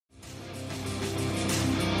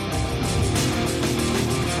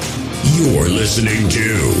You're listening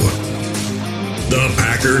to the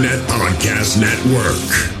Packernet Podcast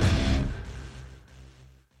Network.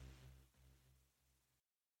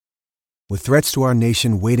 With threats to our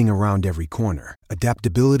nation waiting around every corner,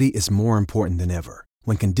 adaptability is more important than ever.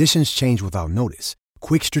 When conditions change without notice,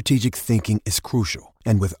 quick strategic thinking is crucial.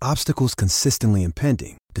 And with obstacles consistently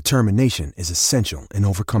impending, determination is essential in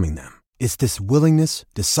overcoming them. It's this willingness,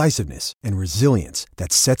 decisiveness, and resilience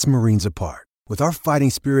that sets Marines apart. With our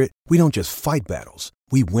fighting spirit, we don't just fight battles,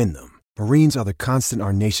 we win them. Marines are the constant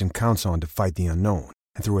our nation counts on to fight the unknown.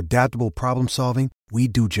 And through adaptable problem solving, we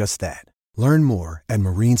do just that. Learn more at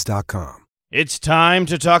marines.com. It's time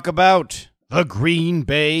to talk about the Green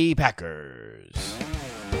Bay Packers.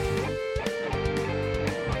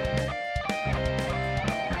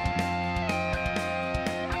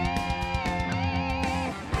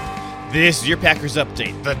 This is your Packers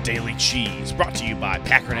Update, the Daily Cheese, brought to you by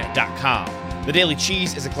Packernet.com. The Daily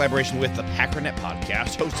Cheese is a collaboration with the Packernet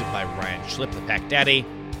Podcast, hosted by Ryan Schlip, the Pack Daddy,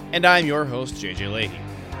 and I'm your host, JJ Leahy.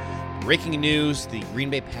 Breaking news, the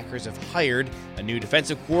Green Bay Packers have hired a new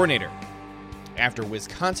defensive coordinator. After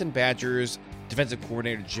Wisconsin Badgers defensive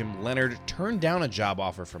coordinator Jim Leonhard turned down a job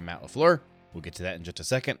offer from Matt LaFleur, we'll get to that in just a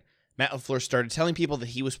second, Matt LaFleur started telling people that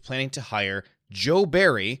he was planning to hire Joe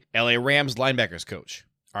Barry, LA Rams linebackers coach.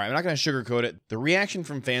 All right, I'm not going to sugarcoat it. The reaction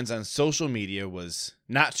from fans on social media was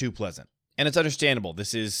not too pleasant. And it's understandable.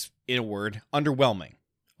 This is, in a word, underwhelming.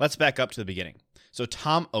 Let's back up to the beginning. So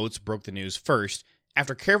Tom Oates broke the news first.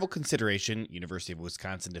 After careful consideration, University of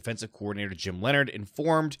Wisconsin defensive coordinator Jim Leonhard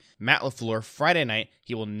informed Matt LaFleur Friday night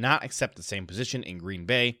he will not accept the same position in Green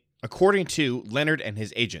Bay, according to Leonhard and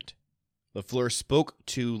his agent. LaFleur spoke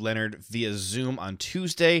to Leonhard via Zoom on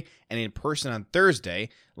Tuesday and in person on Thursday.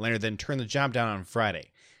 Leonhard then turned the job down on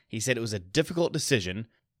Friday. He said it was a difficult decision,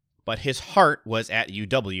 but his heart was at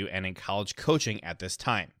UW and in college coaching at this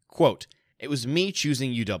time. Quote, "It was me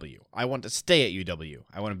choosing UW. I want to stay at UW.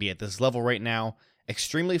 I want to be at this level right now.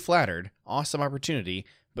 Extremely flattered. Awesome opportunity,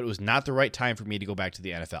 but it was not the right time for me to go back to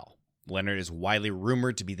the NFL." Leonhard is widely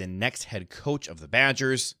rumored to be the next head coach of the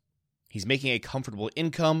Badgers. He's making a comfortable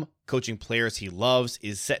income, coaching players he loves,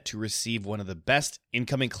 is set to receive one of the best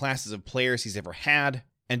incoming classes of players he's ever had,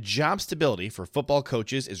 and job stability for football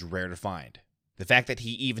coaches is rare to find. The fact that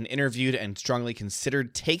he even interviewed and strongly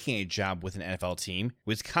considered taking a job with an NFL team,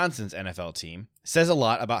 Wisconsin's NFL team, says a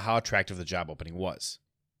lot about how attractive the job opening was.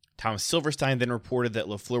 Tom Silverstein then reported that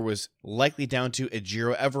LaFleur was likely down to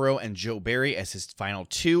Ejiro Evero and Joe Barry as his final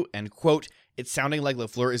two, and quote, "It's sounding like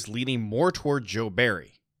LaFleur is leaning more toward Joe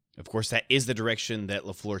Barry." Of course, that is the direction that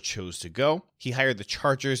LaFleur chose to go. He hired the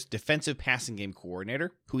Chargers' defensive passing game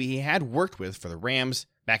coordinator, who he had worked with for the Rams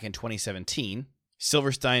back in 2017.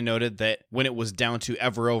 Silverstein noted that when it was down to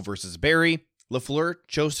Evero versus Barry, LaFleur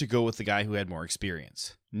chose to go with the guy who had more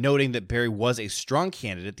experience, noting that Barry was a strong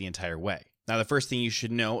candidate the entire way. Now, the first thing you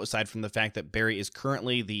should know, aside from the fact that Barry is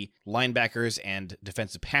currently the linebackers and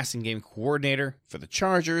defensive passing game coordinator for the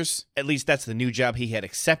Chargers, at least that's the new job he had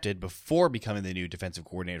accepted before becoming the new defensive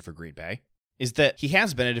coordinator for Green Bay, is that he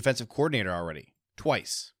has been a defensive coordinator already,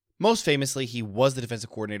 twice. Most famously, he was the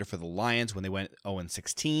defensive coordinator for the Lions when they went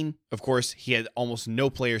 0-16. Of course, he had almost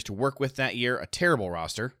no players to work with that year, a terrible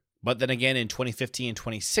roster. But then again, in 2015 and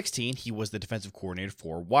 2016, he was the defensive coordinator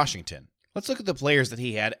for Washington. Let's look at the players that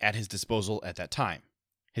he had at his disposal at that time.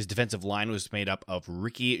 His defensive line was made up of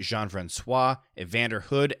Ricky Jean-Francois, Evander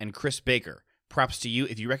Hood, and Chris Baker. Props to you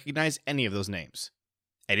if you recognize any of those names.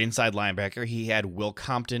 At inside linebacker, he had Will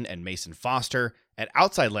Compton and Mason Foster. At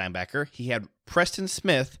outside linebacker, he had Preston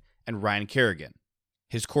Smith and Ryan Kerrigan.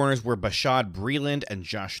 His corners were Bashad Breeland and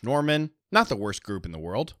Josh Norman, not the worst group in the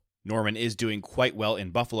world. Norman is doing quite well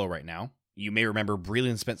in Buffalo right now. You may remember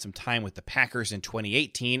Breeland spent some time with the Packers in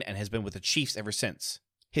 2018 and has been with the Chiefs ever since.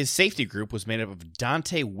 His safety group was made up of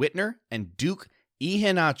Dante Whitner and Duke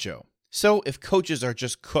Iheanacho. So if coaches are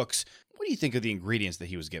just cooks, what do you think of the ingredients that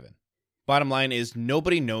he was given? Bottom line is,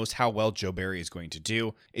 nobody knows how well Joe Barry is going to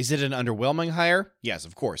do. Is it an underwhelming hire? Yes,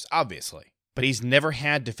 of course, obviously. But he's never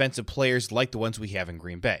had defensive players like the ones we have in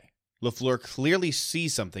Green Bay. LaFleur clearly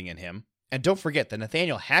sees something in him. And don't forget, the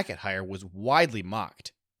Nathaniel Hackett hire was widely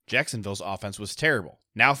mocked. Jacksonville's offense was terrible.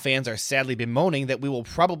 Now fans are sadly bemoaning that we will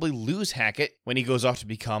probably lose Hackett when he goes off to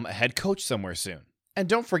become a head coach somewhere soon. And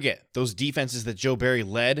don't forget, those defenses that Joe Barry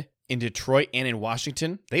led in Detroit and in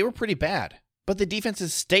Washington, they were pretty bad. But the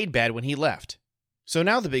defenses stayed bad when he left. So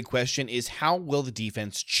now the big question is, how will the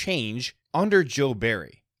defense change under Joe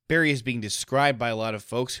Barry? Barry is being described by a lot of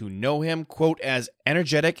folks who know him, quote, as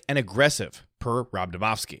energetic and aggressive, per Rob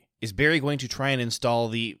Demovsky. Is Barry going to try and install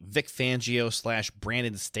the Vic Fangio /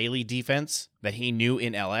 Brandon Staley defense that he knew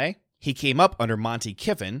in LA? He came up under Monty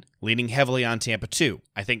Kiffin, leaning heavily on Tampa 2.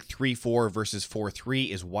 I think 3-4 versus 4-3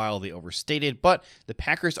 is wildly overstated, but the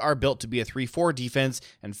Packers are built to be a 3-4 defense,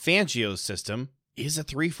 and Fangio's system is a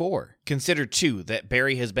 3-4. Consider, too, that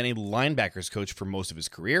Barry has been a linebackers coach for most of his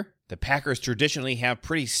career. The Packers traditionally have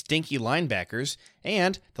pretty stinky linebackers,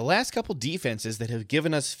 and the last couple defenses that have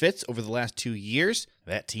given us fits over the last 2 years,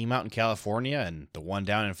 that team out in California and the one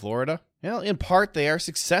down in Florida, well, in part they are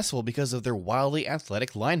successful because of their wildly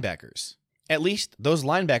athletic linebackers. At least, those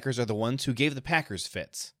linebackers are the ones who gave the Packers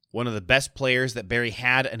fits. One of the best players that Barry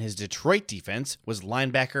had in his Detroit defense was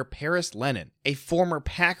linebacker Paris Lennon, a former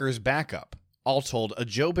Packers backup. All told, a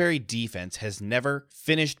Joe Barry defense has never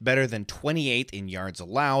finished better than 28th in yards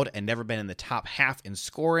allowed and never been in the top half in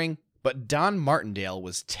scoring, but Don Martindale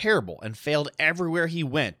was terrible and failed everywhere he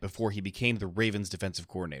went before he became the Ravens defensive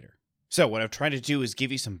coordinator. So what I've tried to do is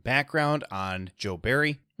give you some background on Joe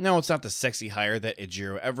Barry. No, it's not the sexy hire that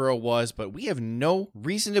Ejiro Evero was, but we have no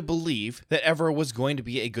reason to believe that Evero was going to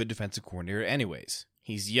be a good defensive coordinator anyways.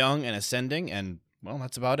 He's young and ascending, and, well,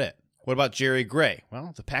 that's about it. What about Jerry Gray?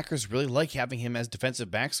 Well, the Packers really like having him as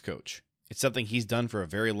defensive backs coach. It's something he's done for a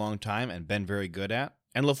very long time and been very good at.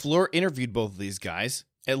 And LaFleur interviewed both of these guys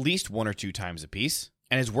at least 1 or 2 times apiece,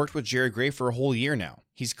 and has worked with Jerry Gray for a whole year now.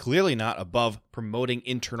 He's clearly not above promoting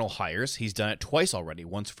internal hires. He's done it twice already,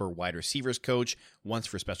 once for wide receivers coach, once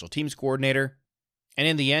for special teams coordinator. And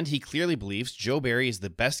in the end, he clearly believes Joe Barry is the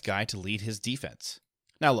best guy to lead his defense.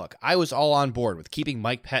 Now look, I was all on board with keeping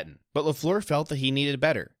Mike Pettin, but LaFleur felt that he needed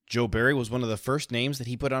better. Joe Barry was one of the first names that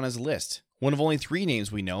he put on his list, one of only 3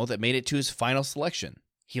 names we know that made it to his final selection.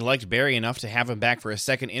 He liked Barry enough to have him back for a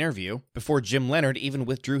second interview before Jim Leonard even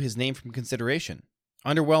withdrew his name from consideration.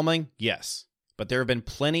 Underwhelming? Yes. But there have been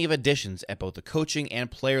plenty of additions at both the coaching and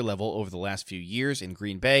player level over the last few years in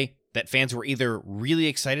Green Bay that fans were either really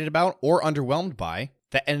excited about or underwhelmed by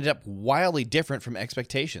that ended up wildly different from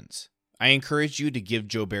expectations. I encourage you to give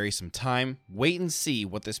Joe Barry some time, wait and see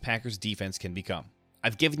what this Packers defense can become.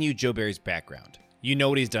 I've given you Joe Barry's background. You know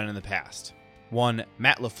what he's done in the past. One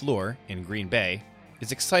Matt LaFleur in Green Bay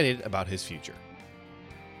is excited about his future.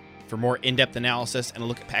 For more in-depth analysis and a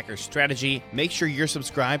look at Packers strategy, make sure you're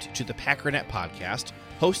subscribed to the Packernet podcast,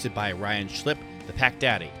 hosted by Ryan Schlip, the Pack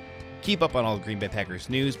Daddy. Keep up on all the Green Bay Packers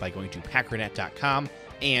news by going to Packernet.com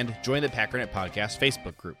and join the Packernet Podcast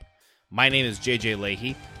Facebook group. My name is JJ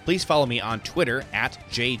Leahy. Please follow me on Twitter at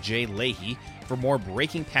JJ Leahy for more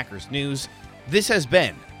breaking Packers news. This has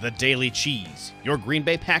been The Daily Cheese, your Green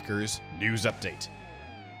Bay Packers news update.